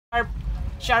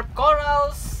sharp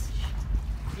corals.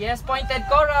 Yes, pointed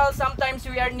corals. Sometimes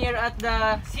we are near at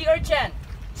the sea urchin,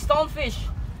 stonefish.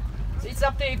 So it's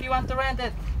up to you if you want to rent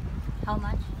it. How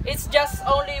much? It's just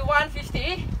only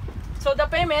 150. So the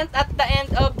payment at the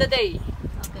end of the day.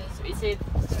 Okay. So is it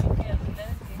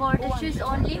For the shoes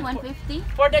only, 150?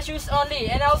 for the shoes only?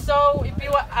 And also if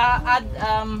you add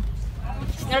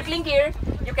snorkeling gear,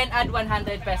 you can add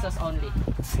 100 pesos only.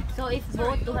 So if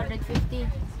both, 250.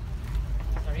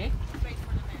 Sorry?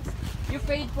 You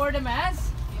paid for the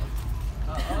mask?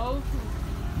 Uh-oh.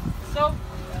 So,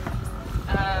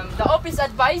 the office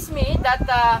advised me that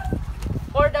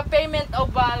for the payment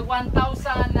of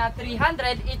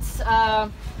 1,300, it's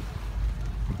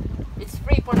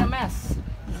free for the mask.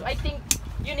 So I think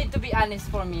you need to be honest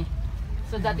for me.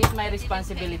 So that is my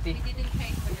responsibility. We didn't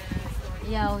pay for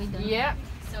the Yeah, we don't. Yeah.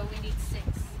 so we need 6.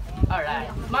 Alright.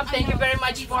 Ma'am, thank you very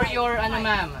much for your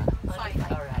ma'am.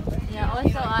 5. Alright. Yeah,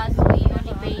 also as we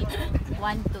only paid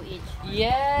 1 to each.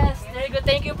 Yes, very good.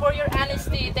 Thank you for your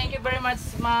honesty. Thank you very much,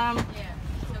 ma'am. Yeah.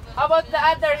 How about the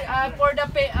other for the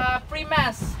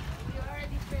pre-mass?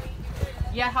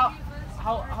 Yeah, how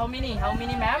many? How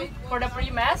many, ma'am? For the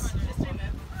pre-mass?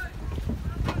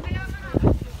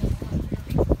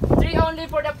 3 only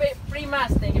for the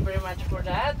pre-mass. Thank you very much for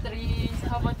that. 3.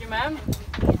 How about you, ma'am?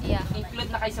 Yeah.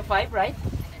 Include na kayo sa 5, right?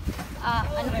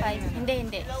 Ano 5?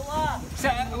 Hindi. Sa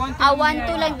 1 1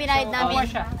 2 lang binayad namin.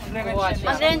 Kuha siya.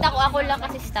 Mag-rent ako lang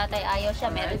kasi si tatay ayaw siya,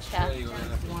 meron siya.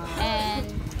 And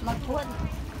magkuha.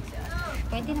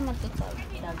 Pwede naman to sa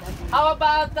dagat. How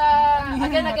about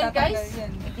again guys?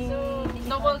 So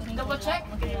double check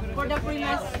for the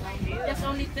pre-mass. Just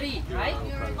only 3, right?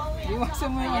 Iwasan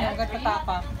mo yun, agad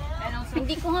patapa. And also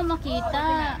Hindi ko nga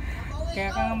makita. Kaya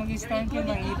ka nga mag-stand ka,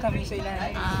 makita mo sa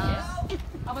ilalim.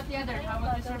 how about the other? How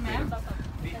about this, ma'am?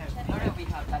 Alright, we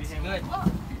have. That's good.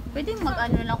 Pwede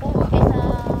mag-ano lang ako kaysa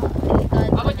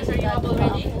delikado. How about you, sir? You have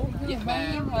already? Yes,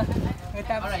 ma'am.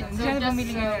 Tapos, Alright, hindi so na just,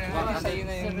 bumili ka na. Sa'yo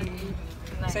na yung...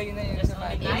 Sa'yo na yung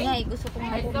sapatos. Yun nga, gusto kong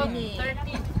I thought bumili.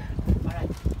 13. Alright.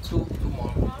 2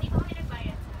 more.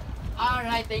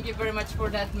 Alright, thank you very much for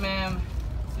that, ma'am.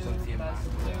 2 plus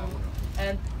 2.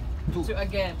 And 2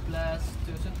 again, plus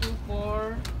 2. So 2,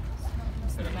 4,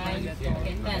 9,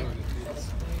 okay, 10.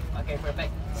 Okay,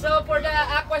 perfect. So for the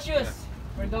aqua shoes,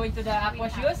 we're going to the aqua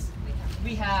shoes.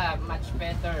 We have much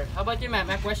better. How about you, ma'am?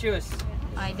 Aqua shoes.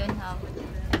 I don't have.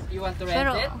 You want to rent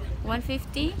Pero, it?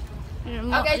 150?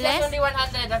 Okay, just Less? only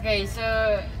 100. Okay, so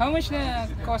How much na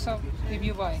cost of if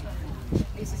you buy?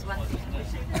 this is 150.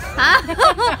 Ha?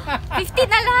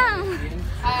 50 na lang!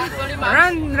 Actually,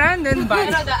 ma'am. Run and buy.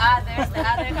 Pero the other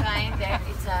kind there,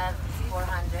 it's at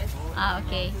 400.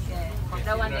 Okay.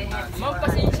 The one they have. Ma'am,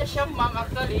 pasensya siya, ma'am.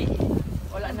 Actually,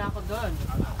 wala na ako doon.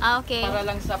 Okay. Para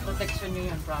lang sa protection nyo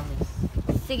yun, promise.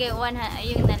 Sige,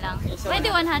 yun na lang. Okay, so Pwede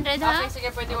 100 ha? Okay, sige,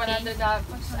 pwede 100 na.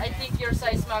 I think your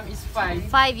size, ma'am, is 5.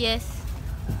 5, yes.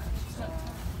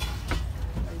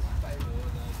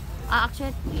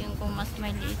 Actually, yung kung mas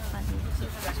maliit pa din.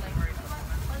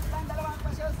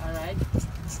 Alright.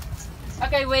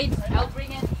 Okay, wait. I'll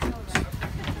bring it.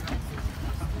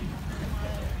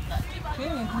 Okay,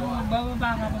 kung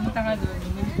bababa ka, pumunta ka doon,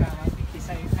 bumili ka, 50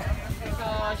 sa'yo.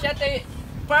 So,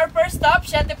 per stop,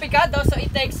 Siete Picado. So,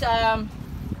 it takes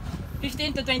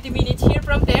 15 to 20 minutes here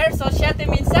from there. So,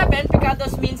 Siete means 7,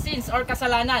 Picados means sins or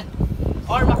kasalanan.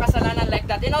 Or makasalanan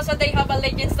like that. And also, they have a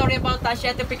legend story about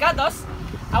Siete Picados.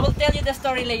 I will tell you the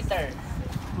story later.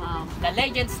 Wow. The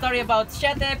legend story about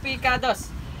Siete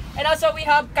Picados. And also, we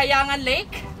have Kayangan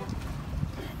Lake.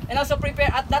 And also,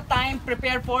 prepare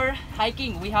for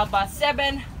hiking. We have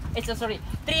 367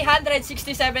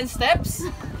 steps.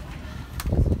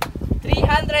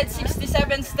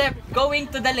 367 steps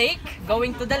going to the lake.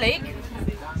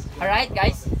 Alright,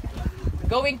 guys.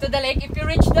 Going to the lake. If you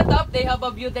reach the top, they have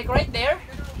a view deck right there.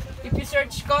 If you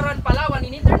search Coron, Palawan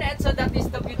in internet, so that is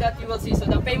the view that you will see. So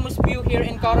the famous view here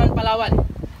in Coron, Palawan.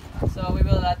 So we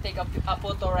will take a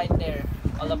photo right there,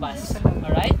 all of us.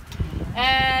 Alright.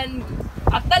 And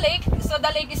at the lake, so the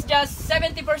lake is just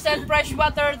 70% fresh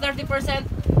water, 30%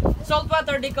 salt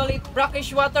water. They call it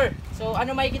brackish water. So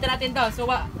ano makikita natin daw? So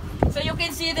you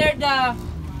can see there the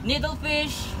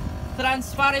needlefish,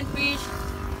 transparent fish,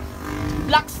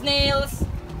 black snails,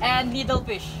 and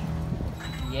needlefish.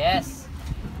 Yes.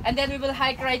 And then we will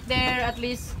hike right there at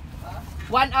least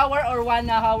 1 hour or 1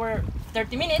 hour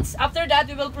 30 minutes. After that,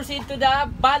 we will proceed to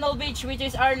the Banal Beach, which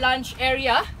is our lunch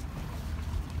area.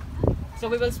 So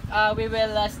we will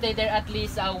stay there at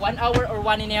least 1 hour or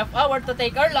 1.5 hours to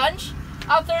take our lunch.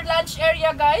 After lunch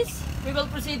area, guys, we will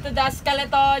proceed to the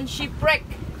Skeleton Shipwreck.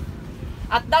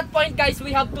 At that point, guys,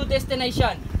 we have 2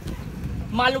 destinations.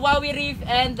 Malwawi Reef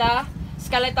and the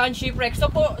Skeleton Shipwreck. So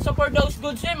for those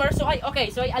good swimmers, so I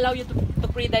allow you to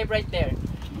pre-dive right there.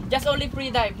 Just only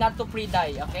pre-dive, not to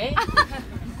pre-dive, okay?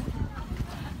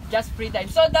 Just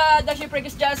pre-dive. So the shipwreck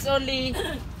is just only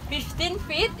 15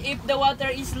 feet if the water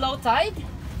is low tide,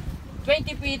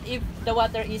 20 feet if the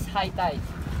water is high tide.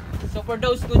 So for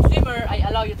those good swimmer, I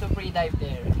allow you to pre-dive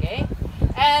there, okay?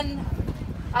 And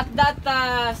at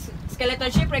that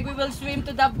skeleton shipwreck, we will swim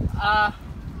to the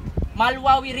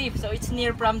Malwawi Reef. So it's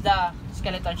near from the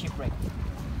skeleton shipwreck.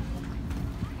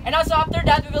 And also after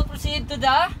that, we will proceed to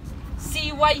the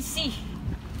CYC.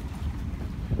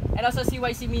 And also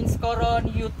CYC means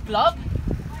Coron Youth Club.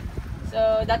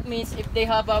 So that means if they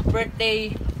have a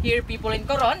birthday here, people in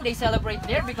Coron, they celebrate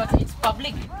there because it's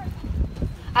public.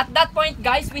 At that point,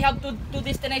 guys, we have two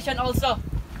destinations also.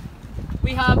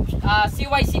 We have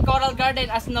CYC Coral Garden,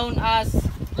 as known as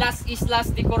Las Islas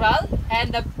de Coral,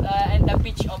 and the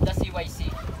beach of the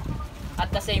CYC.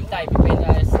 At the same time, you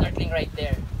can snorkeling right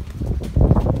there.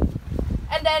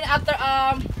 And then after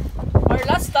our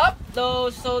last stop,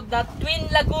 so the Twin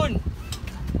Lagoon.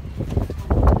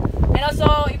 And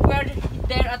also, if we're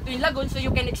there at Twin Lagoon, so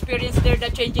you can experience there the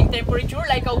changing temperature,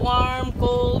 like a warm,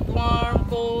 cold, warm,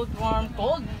 cold, warm,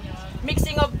 cold,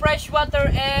 mixing of fresh water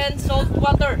and salt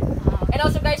water. And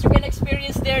also, guys, you can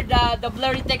experience there the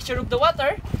blurry texture of the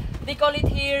water. They call it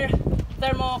here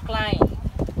thermocline.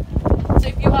 So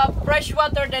if you have fresh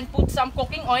water, then put some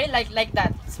cooking oil like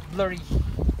that. It's blurry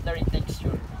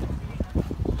texture.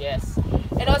 Yes.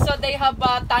 And also they have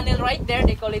a tunnel right there.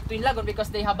 They call it Twin Lagoon because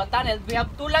they have a tunnel. We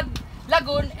have two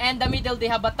lagoon, and the middle they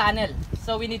have a tunnel.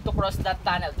 So we need to cross that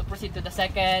tunnel to proceed to the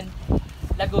second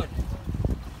lagoon.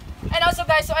 And also,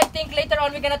 guys, so I think later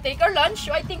on we're gonna take our lunch.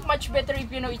 So I think much better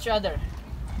if you know each other.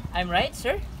 I'm right,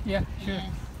 sir? Yeah, sure.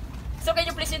 So can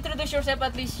you please introduce yourself,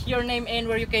 at least your name and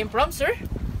where you came from, sir?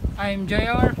 I'm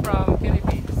JR from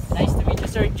Philippines. Nice to meet you,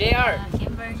 sir. JR.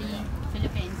 Kimberly,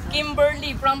 Philippines.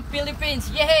 Kimberly from Philippines.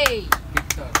 Yay!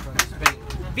 Victor from Spain.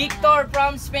 Victor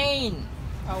from Spain.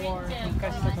 Our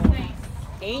customer.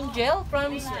 Angel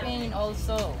from Spain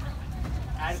also.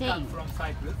 Same. From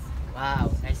Cyprus.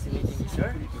 Wow, nice to meet you,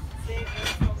 sir.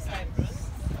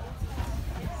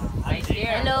 Nice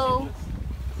here. Hello.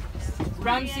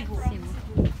 From Cebu. Cebu.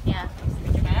 Yeah.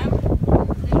 Ma'am.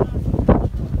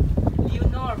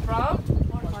 Leonor from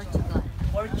Portugal.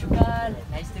 Portugal.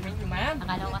 Nice to meet you, ma'am.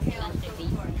 Akala ko kasi country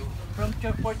base. From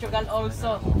Portugal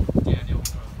also.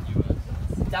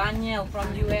 Daniel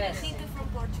from US.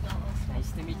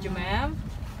 Nice to meet you, ma'am.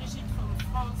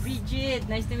 Bridget.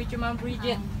 Nice to meet you, ma'am.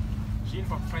 Bridget. Jean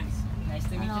from France. Nice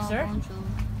to meet you, Hello, sir. bonjour.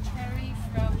 Cherry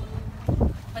from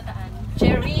Bataan.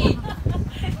 Cherry.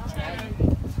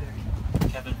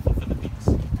 Kevin from Philippines.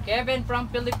 Kevin from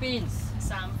Philippines.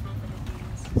 Sam from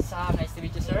Philippines. Sam, nice to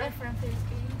meet you, sir. From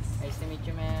Philippines. Nice to meet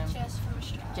you, ma'am. Jess from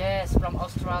Australia. Jess from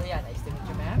Australia. Nice to meet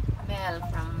you, ma'am. Mel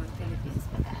from Philippines.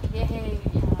 Bataan. Yay!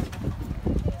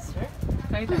 Sir?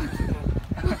 Title.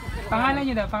 Pangalan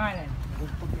niyo daw, pangalan.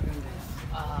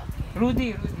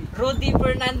 Rudy. Rudy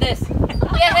Fernandez.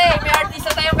 Yay! May artista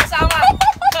tayong kasama.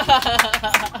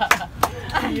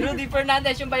 Rudy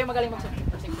Fernandez, yung ba yung magaling magsabi?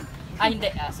 Hindi.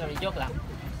 Sorry, joke lang.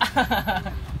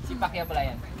 Si Pacquiao pala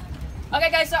yan. Okay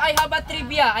guys, so I have a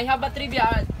trivia.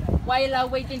 While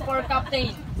waiting for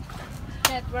Captain.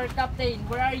 Captain,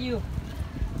 where are you?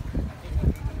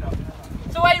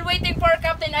 So while waiting for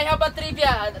Captain, I have a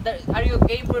trivia. Are you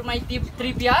game for my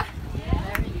trivia?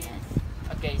 Yes.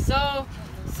 Okay, so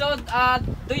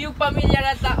do you familiar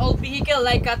at the old vehicle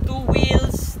like 2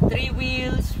 wheels, 3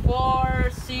 wheels, 4,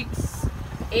 6,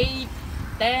 8,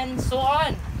 10, so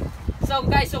on? So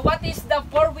guys, so what is the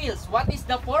 4 wheels? What is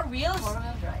the 4 wheels?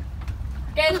 Four-wheel drive.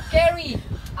 Can carry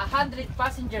 100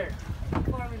 passenger.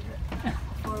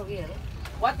 Four-wheel.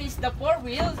 What is the 4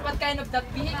 wheels? What kind of that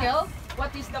vehicle?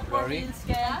 What is the 4 wheels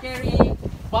can carry?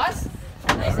 Bus?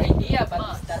 Nice idea,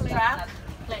 but is that Truck.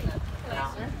 not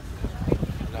sir?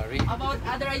 Lorry. About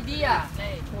other idea?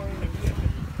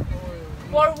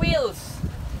 4 wheels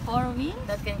 4 wheels?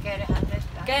 That can carry 100.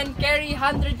 can carry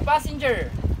 100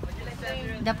 passenger.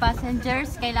 The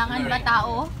passengers, kailangan ba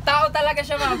tao? Tao talaga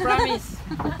siya, ma'am, promise.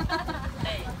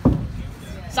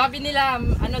 Sabi nila,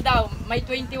 ano daw, may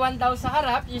 21 daw sa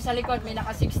harap, yung sa likod may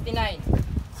naka 69.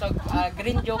 So,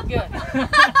 green joke yun.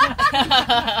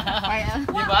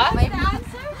 Di ba? May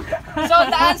answer? So,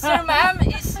 the answer, ma'am,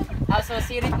 is, so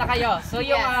sirit na kayo. So,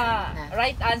 yung Yes.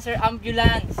 right answer,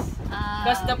 ambulance.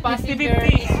 Because the passenger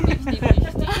 50-50. is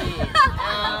 50-50.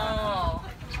 Oh.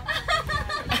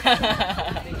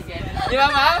 Di ba,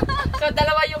 ma'am? So,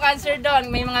 dalawa yung answer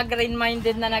doon. May mga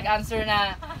green-minded na nag-answer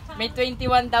na May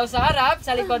 21 daw sa harap,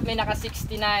 sa likod may naka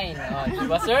 69. Oh,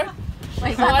 diba sir?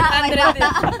 May So 100 din.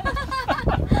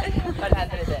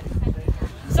 100 din.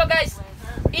 So guys,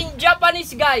 in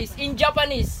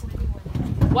Japanese,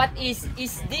 what is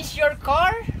this your car?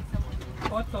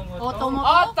 Automoto.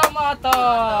 Automoto.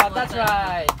 That's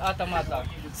right. Automoto.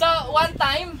 So one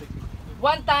time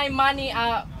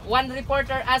one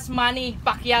reporter asked Manny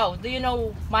Pacquiao. Do you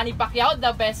know Manny Pacquiao,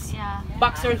 the best Yeah.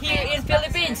 boxer here in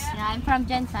Philippines? Yeah, I'm from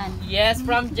Jensen. Yes,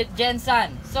 from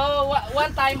Jensen. So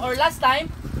one time or last time,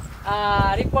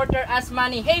 reporter asked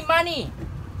Manny, "Hey Manny,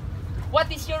 what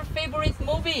is your favorite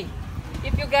movie?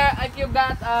 If you got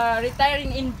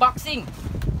retiring in boxing?"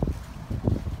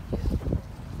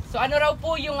 So ano raw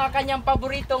po yung kanyang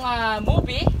paboritong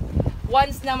movie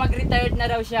once na mag-retired na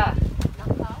raw siya?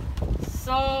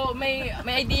 So may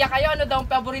idea kayo ano daw ang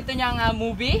paborito niyang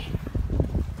movie?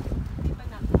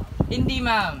 Hindi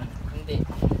ma'am, hindi.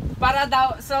 Para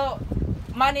daw, so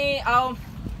Manny,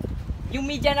 yung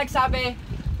media nagsabi,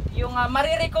 yung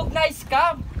marirecognize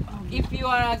ka if you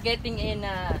are getting in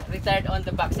retired on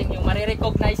the boxing, yung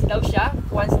marirecognize daw siya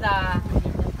once na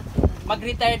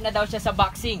mag-retired na daw siya sa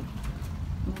boxing.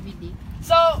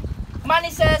 So,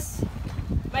 Manny says,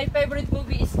 my favorite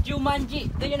movie is Jumanji.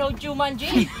 Do you know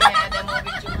Jumanji? Yeah, the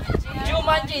movie Jumanji.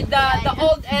 Jumanji, the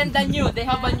old and the new. They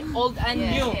have an old and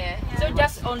new. Yeah. So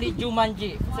just only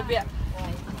Jumanji. Sabi,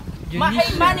 hey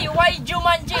Manny, why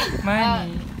Jumanji?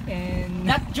 Money and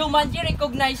Not Jumanji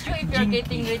recognize you if you're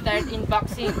getting retired in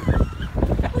boxing.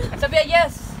 Sabi,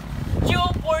 yes. Ju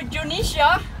for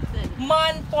Junisha,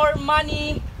 Man for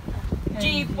Money,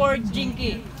 G for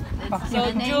Jinky.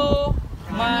 So The name- Ju,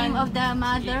 The Man, name of the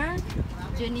mother,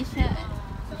 Junisha.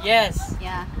 yes.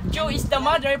 Yeah. Ju is the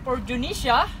mother for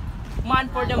Junisha, Man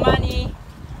for the money,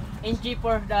 and G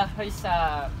for his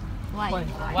Why?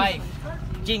 wife,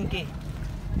 Jinky.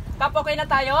 Tap, okay na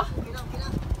tayo?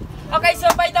 Okay,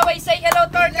 so by the way, say hello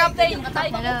to our captain.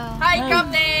 Hello. Hi,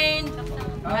 captain.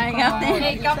 Hi, Captain.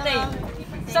 Hey, captain.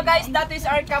 So guys, that is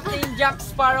our Captain Jack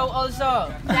Sparrow also.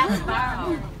 Jack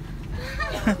Sparrow.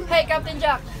 Hey, Captain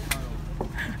Jack.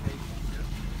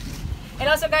 And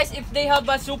also guys, if they have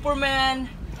a Superman,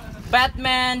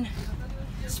 Batman,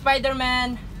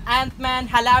 Spider-Man, Ant-Man,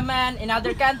 Halaman in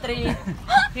other country,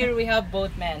 here we have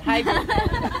both men. Hi, both men.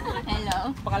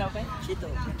 Hello. Pangalawa pa? Chito.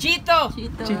 Chito.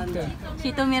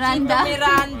 Chito Miranda.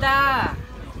 Miranda.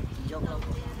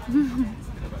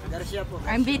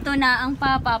 I'm Vito na ang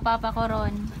Papa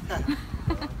Coron.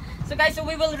 So guys, so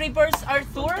we will reverse our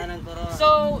tour.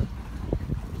 So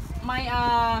my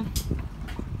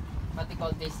what do you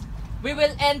call this? We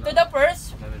will end to the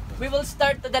first. We will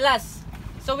start to the last.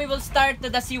 So we will start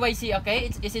to the CYC. Okay?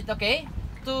 Is it okay?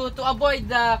 To avoid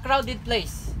the crowded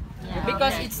place. Yeah.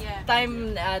 Because Okay. it's Yeah.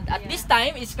 time at this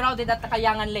time it's crowded at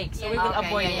Takayangan Lake. So we will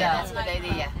avoid yeah, that. that's a good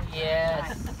idea.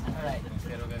 Yes. Alright.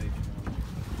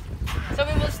 So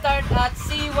we will start at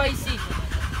CYC.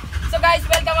 So guys,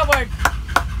 welcome aboard.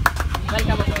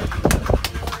 Welcome aboard.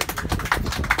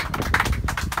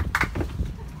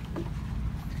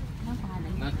 Anong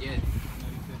pangalan? Not yet.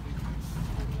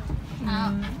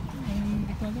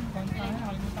 hindi ko alam kung paano,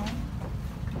 nakalimutan ko.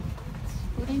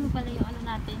 Kunin mo pala yung ano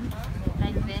natin.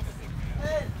 Life vest.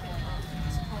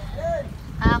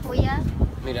 Kuya.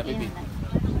 Mira, Ayan Pipi. na.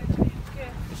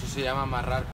 Eso se llama amarrar.